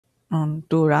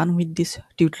To run with this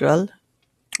tutorial,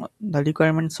 the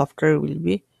requirement software will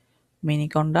be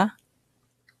Miniconda,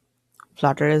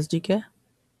 Flutter SDK,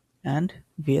 and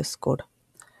VS Code.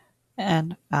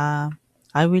 And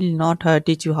I will not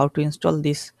teach you how to install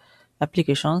these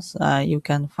applications. You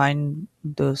can find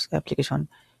those application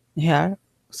here.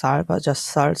 Just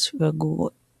search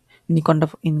Google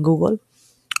Miniconda in Google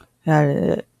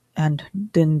here, and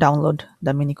then download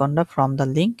the Miniconda from the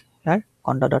link here,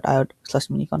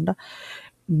 conda.io/miniconda.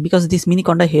 Because this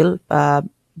Miniconda help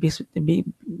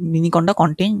Miniconda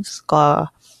contains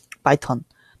Python,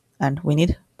 and we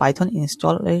need Python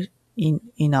installed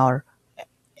in our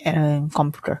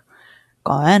computer.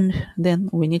 And then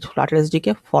we need Flutter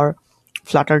SDK for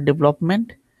Flutter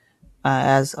development,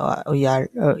 as we are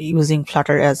using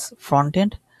Flutter as front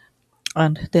end.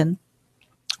 And then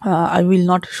I will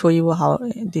not show you how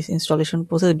this installation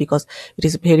process, because it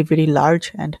is very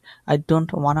large and I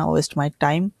don't wanna waste my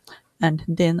time. And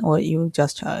then you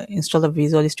just install the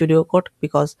Visual Studio Code,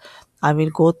 because I will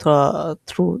go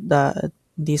through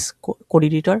this code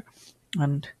editor,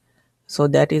 and so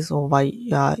that is why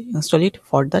install it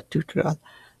for the tutorial.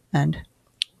 And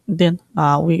then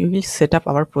we will set up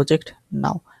our project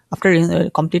now. After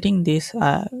completing this,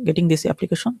 getting this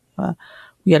application,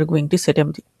 we are going to set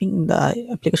up the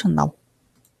application now.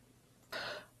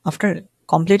 After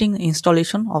completing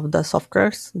installation of the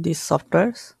softwares, these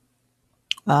softwares,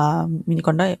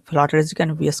 Miniconda, Flutter SDK,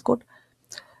 and VS Code,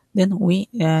 then we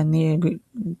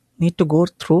need to go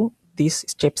through these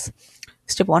steps.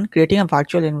 Step 1: creating a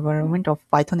virtual environment of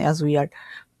Python. As we are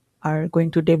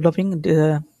going to developing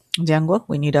the Django,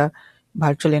 we need a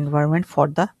virtual environment for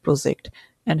the project.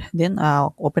 And then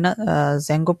open a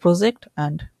Django project,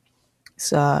 and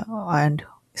and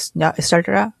start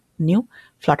a new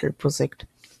Flutter project.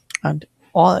 And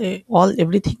all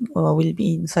everything will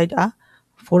be inside a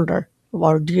folder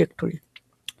or directory.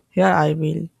 Here I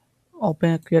will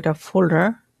create a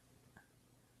folder,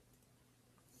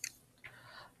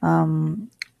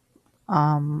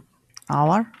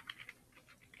 our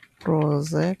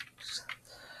project,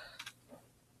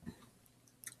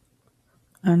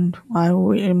 and I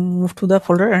will move to the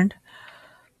folder, and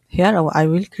here I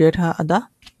will create the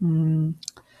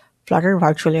Flutter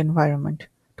virtual environment.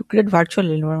 To create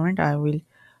virtual environment, I will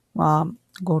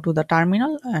go to the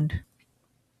terminal and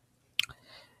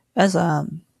as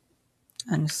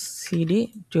and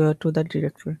cd to the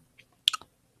directory.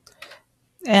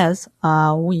 As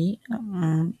we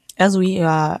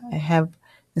have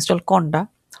installed conda,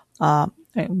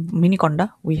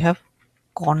 Miniconda, we have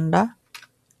conda,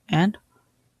 and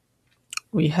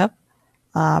we have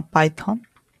Python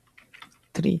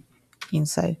 3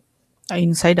 inside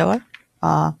our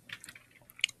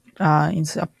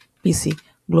inside PC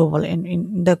global,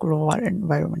 in the global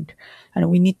environment. And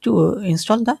we need to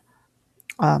install the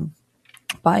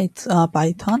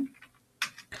Python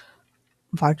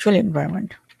virtual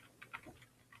environment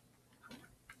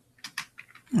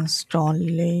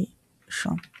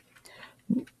installation.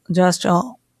 Just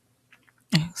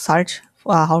search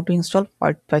how to install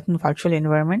Python virtual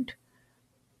environment,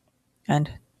 and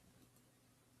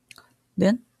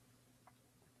then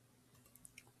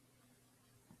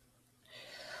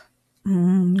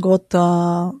go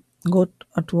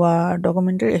to a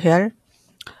documentary. Here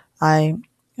I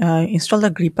install the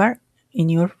gripper in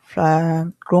your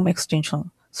Chrome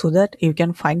extension, so that you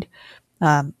can find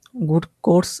good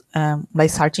course by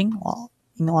searching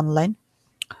in online.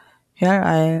 Here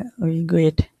I will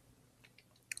get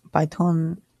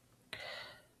Python.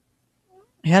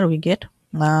 Here we get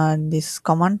this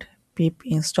command pip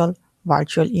install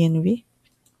virtual env.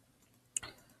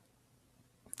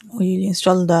 We will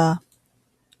install the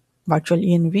virtual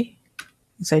env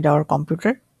inside our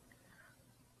computer,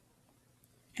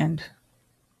 and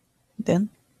then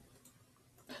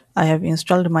I have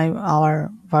installed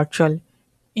our virtual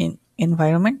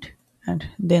environment, and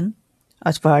then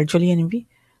as virtual env,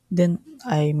 then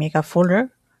I make a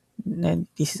folder. Then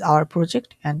this is our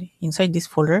project, and inside this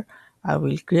folder I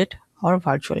will create our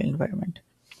virtual environment.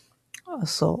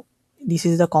 So this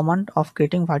is the command of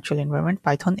creating virtual environment: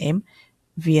 Python m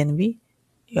venv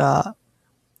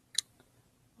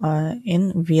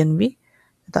in venv,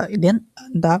 then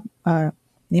the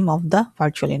name of the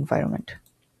virtual environment.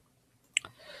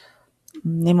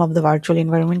 Name of the virtual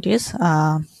environment is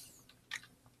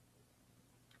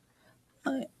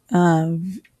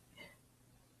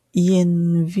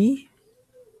env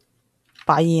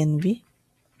pyenv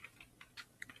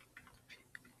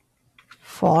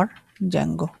for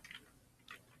Django.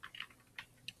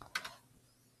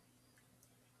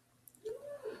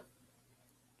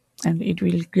 And it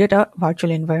will create a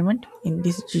virtual environment in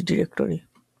this G directory.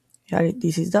 Here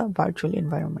this is the virtual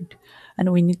environment,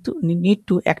 and we need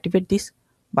to activate this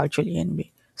virtual env.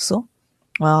 So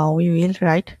we will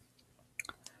write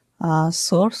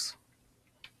source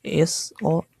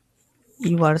sourc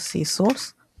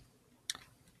source.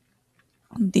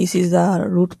 This is the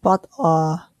root path.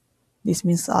 This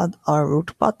means our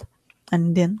root path,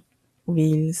 and then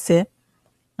we'll say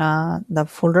the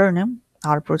folder name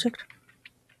our project,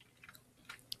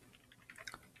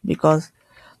 because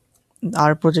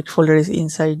our project folder is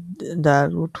inside the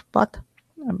root path,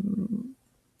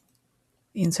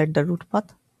 inside the root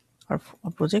path our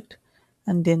project.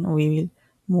 And then we will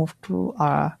move to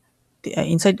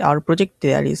inside our project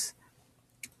there is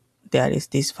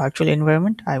this virtual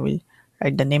environment. I will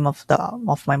write the name of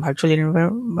my virtual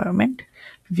environment,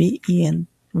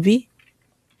 venv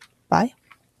pi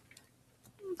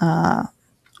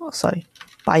oh, sorry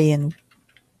pi n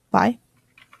pi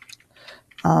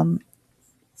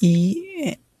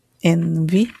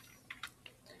env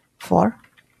for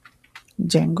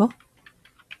django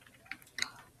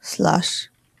slash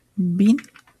bin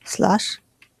slash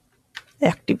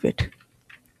activate.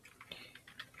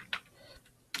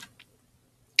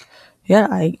 Here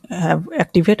I have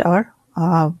activate our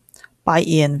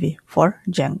pyenv for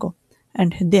Django,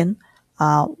 and then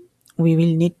we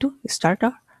will need to start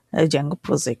our Django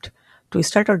project. To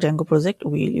start our Django project,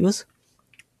 we will use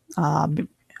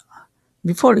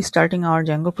before starting our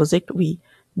Django project, we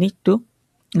need to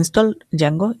install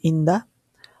Django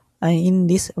in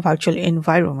this virtual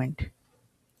environment.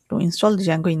 To install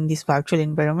Django in this virtual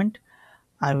environment,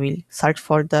 I will search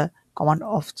for the command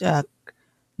of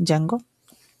Django.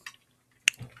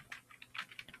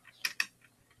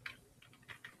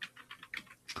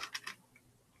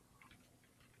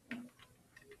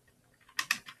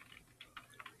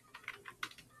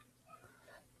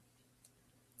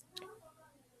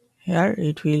 Here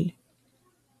it will.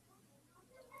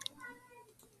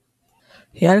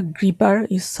 Here Gripper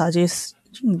is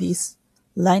suggesting this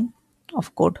line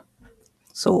of code.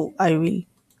 So I will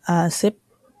say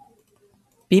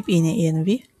pip in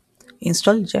env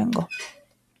install Django.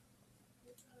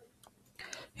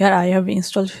 Here I have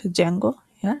installed Django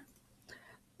here,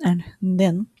 and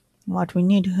then what we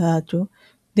need to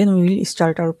then we will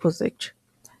start our project.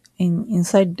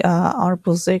 Inside our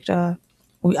project,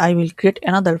 I will create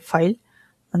another file,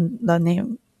 and the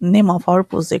name of our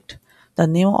project. The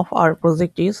name of our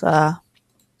project is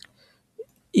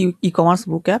e-commerce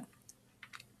book app.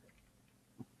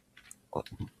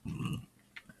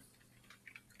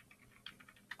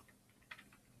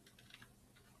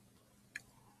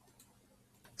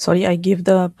 Sorry, I give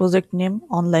the project name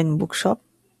online bookshop,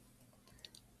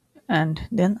 and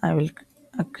then I will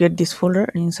create this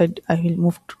folder. Inside I will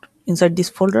move to inside this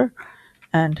folder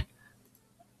and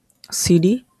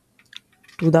cd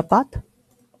to the path,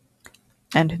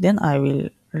 and then I will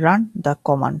run the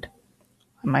command,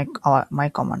 my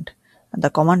command. And the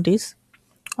command is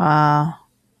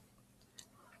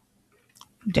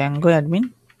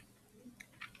django-admin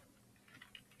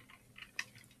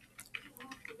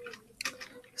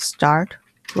start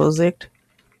project,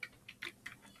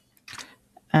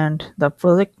 and the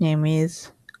project name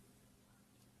is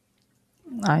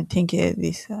I think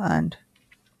this, and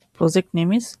project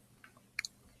name is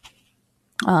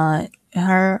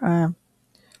her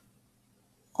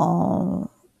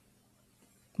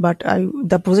but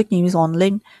the project name is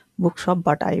online bookshop,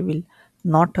 but I will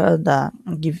not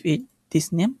give it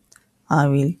this name. I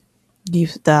will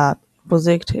give the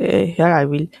project here. I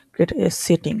will create a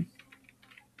setting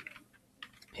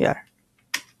here.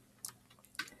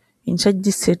 Inside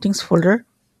this settings folder,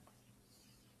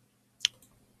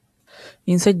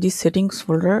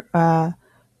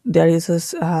 there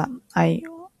is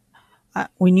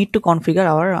we need to configure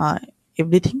our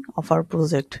everything of our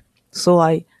project. So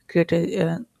I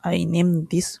I name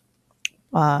this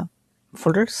uh,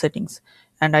 folder settings,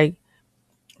 and I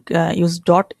use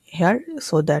dot here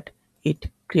so that it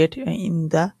create in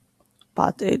the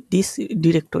path this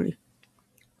directory,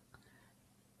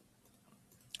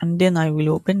 and then I will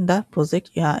open the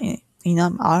project in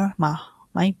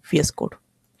my VS Code.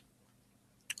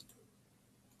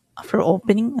 After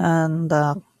opening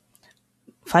the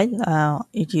file,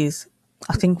 it is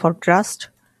asking for trust,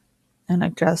 and I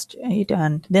trust it.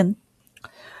 And then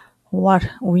what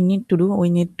we need to do, we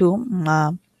need to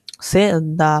say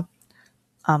the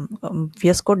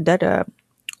VS Code that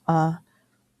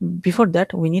before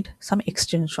that we need some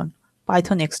extension,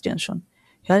 Python extension.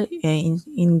 Here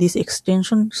in this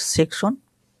extension section,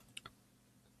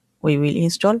 we will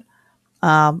install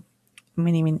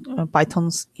many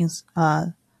Python's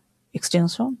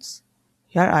extensions.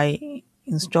 Here I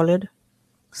installed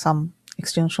some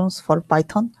extensions for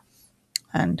Python,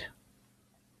 and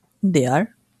they are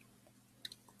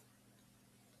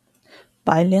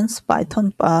pylens, Python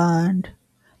and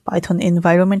Python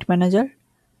environment manager,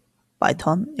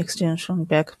 Python extension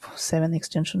pack 7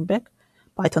 extension pack,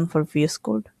 Python for VS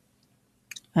Code,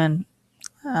 and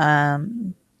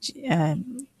um,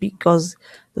 because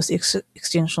those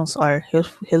extensions are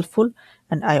helpful,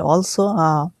 and I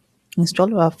also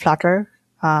install Flutter,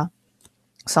 uh,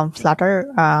 some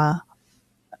Flutter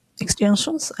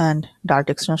extensions and Dart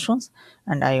extensions,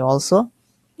 and I also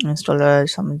install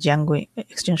some Django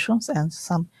extensions and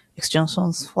some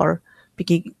extensions for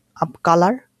picking up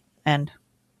color and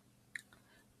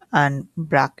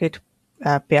bracket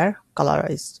pair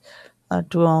colorize.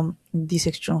 To these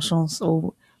extensions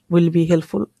will be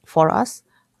helpful for us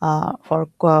for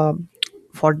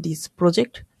this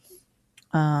project.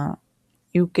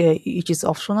 It is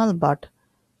optional, but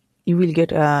you will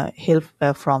get help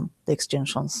from the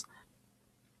extensions.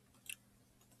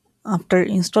 After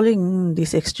installing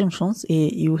these extensions,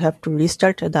 you have to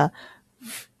restart the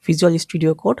Visual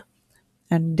Studio Code,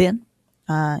 and then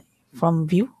from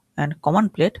view and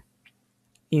command plate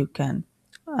you can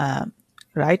uh,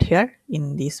 write here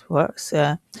in this verse,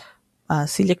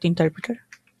 select interpreter,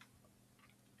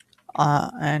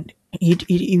 and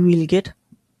you will get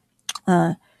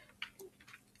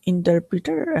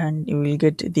interpreter, and you will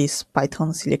get this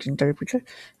Python select interpreter,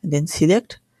 and then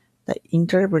select the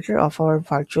interpreter of our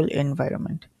virtual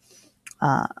environment,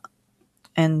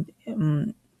 and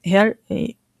here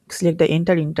select the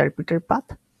enter interpreter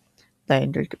path. The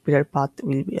interpreter path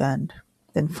will be, and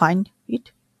then find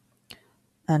it,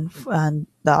 and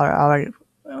our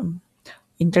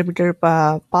interpreter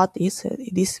path is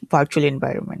this virtual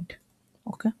environment.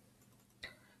 Okay,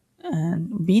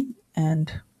 and bin,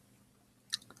 and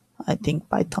I think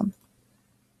Python,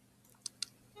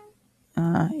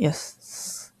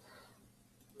 yes,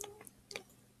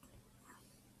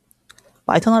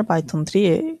 Python or Python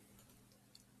 3,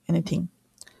 anything.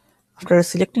 After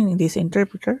selecting this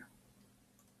interpreter,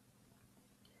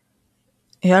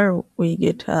 here we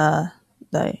get the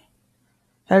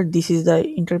here this is the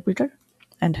interpreter,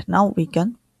 and now we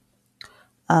can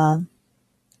okay,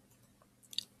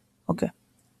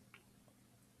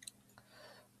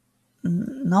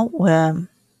 now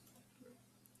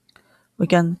we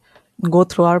can go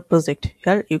through our project.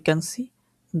 Here you can see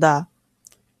the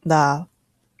the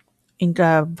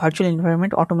virtual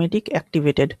environment automatic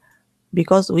activated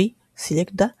because we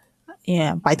select the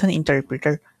Python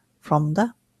interpreter from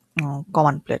the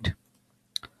command plate.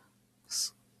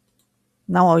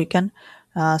 Now we can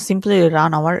simply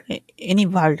run our any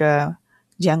Django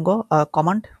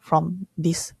command from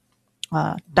this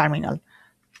terminal,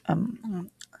 and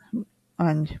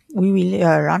we will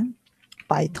run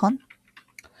Python.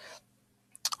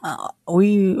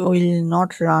 We will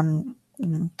not run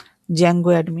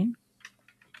django-admin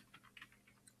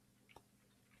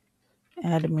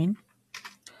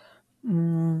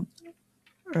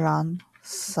run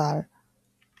server.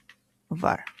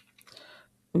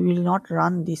 We will not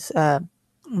run this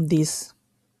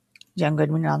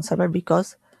django-admin run server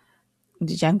because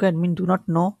the django-admin do not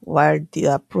know where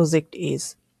the project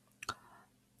is.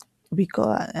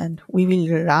 And we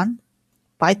will run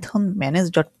python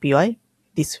manage.py.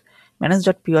 This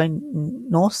manage.py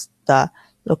knows the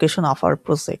location of our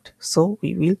project, so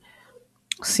we will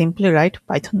simply write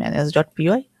python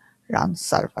manage.py run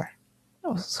server.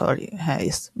 Oh, sorry,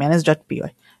 yes, manage.py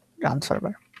run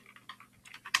server,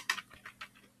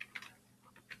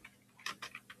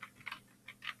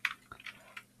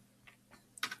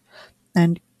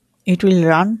 and it will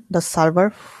run the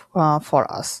server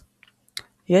for us.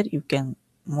 Here you can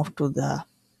move to the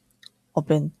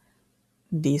open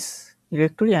this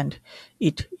directory, and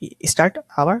it start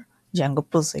our Django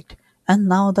project. And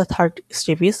now the third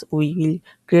step is we will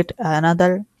create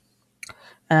another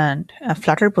and a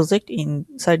Flutter project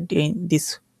inside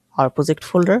this our project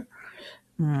folder.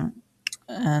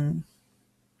 And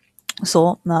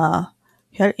so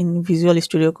here in Visual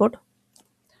Studio Code,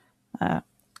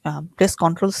 press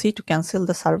Ctrl C to cancel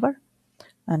the server,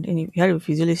 and in here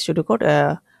Visual Studio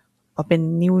Code,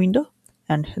 open new window,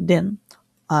 and then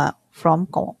from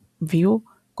view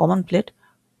command plate,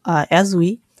 as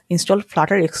we install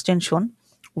Flutter extension,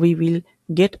 we will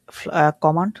get Flutter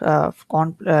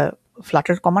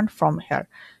command from here.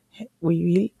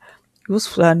 We will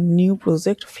use new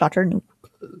project Flutter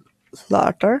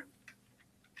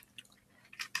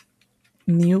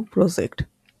new project.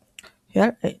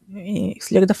 Here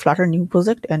select the Flutter new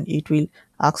project, and it will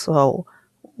ask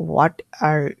what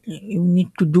are you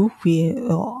need to do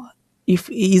if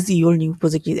is your new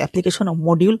project is application or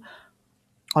module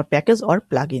or package or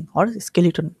plugin or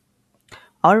skeleton.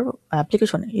 Our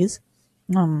application is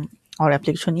um, our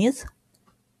application is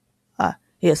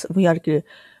yes, we are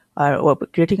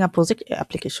creating a project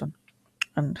application,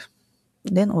 and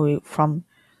then we from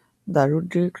the root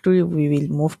directory we will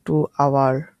move to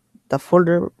our the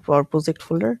folder, our project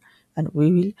folder, and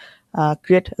we will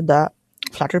create the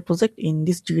Flutter project in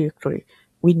this directory.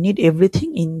 We need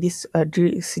everything in this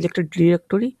selected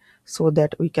directory so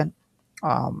that we can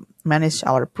manage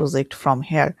our project from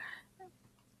here.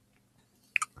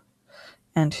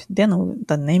 And then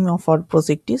the name of our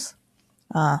project is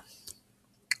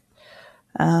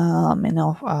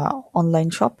online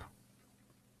shop.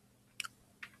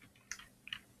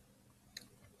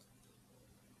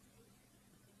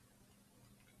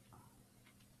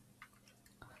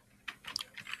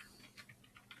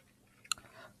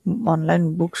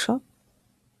 Online bookshop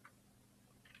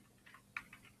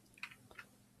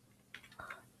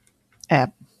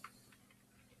app.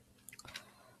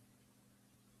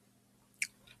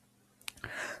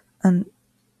 And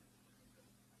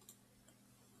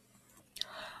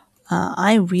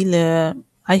I will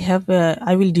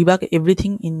debug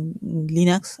everything in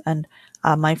Linux, and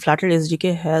my Flutter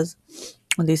SDK has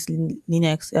this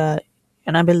Linux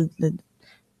enabled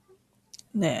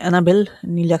enabled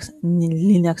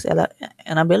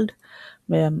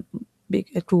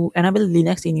to enable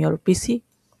Linux in your PC.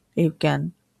 You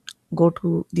can go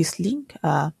to this link,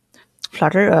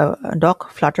 flutter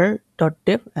doc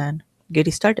flutter.dev, and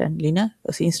get start and Linux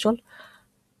install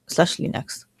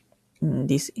 /linux.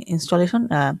 This installation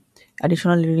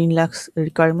additional Linux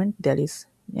requirement, there is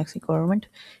Linux requirement.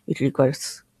 It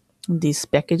requires these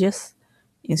packages.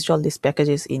 Install these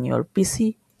packages in your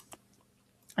PC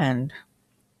and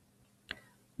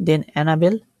then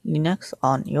enable Linux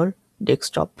on your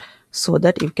desktop so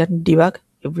that you can debug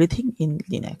everything in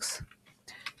Linux.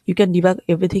 You can debug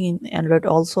everything in Android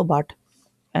also, but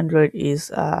Android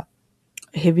is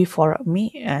heavy for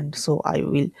me, and so I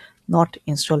will not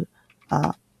install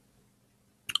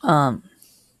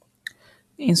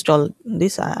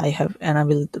this. I have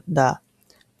enabled the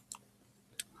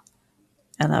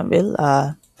enable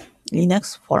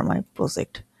Linux for my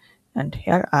project, and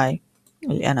here I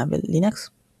will enable Linux,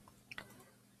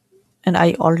 and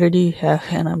I already have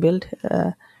enabled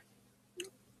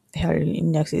here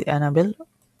Linux is enabled.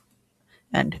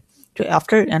 And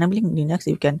after enabling Linux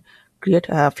you can create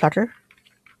a Flutter,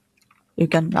 you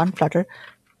can run Flutter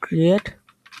create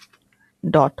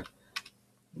dot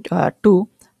to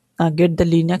get the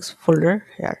Linux folder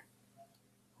here.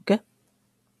 Okay,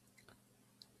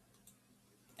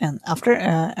 and after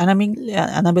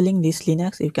enabling this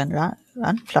Linux you can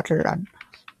run Flutter run,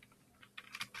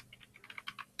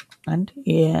 and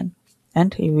you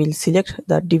will select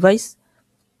the device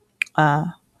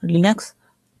Linux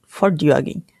for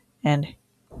debugging, and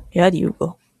here you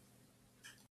go.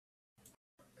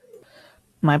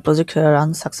 My project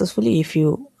runs successfully. If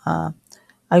you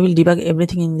I will debug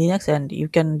everything in Linux, and you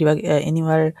can debug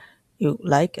anywhere you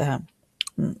like.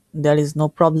 There is no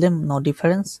problem, no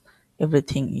difference.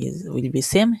 Everything is will be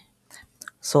same.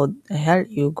 So here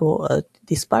you go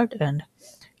this part, and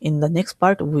in the next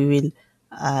part we will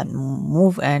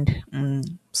move and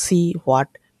see what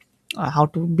how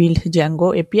to build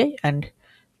Django API, and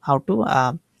how to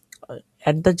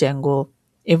add the Django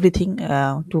everything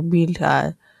to build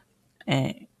a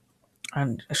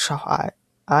and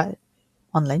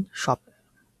online shop,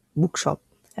 bookshop.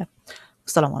 Yeah.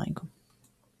 Assalamualaikum.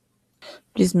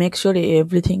 Please make sure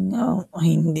everything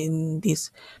in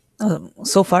this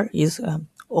so far is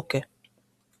okay.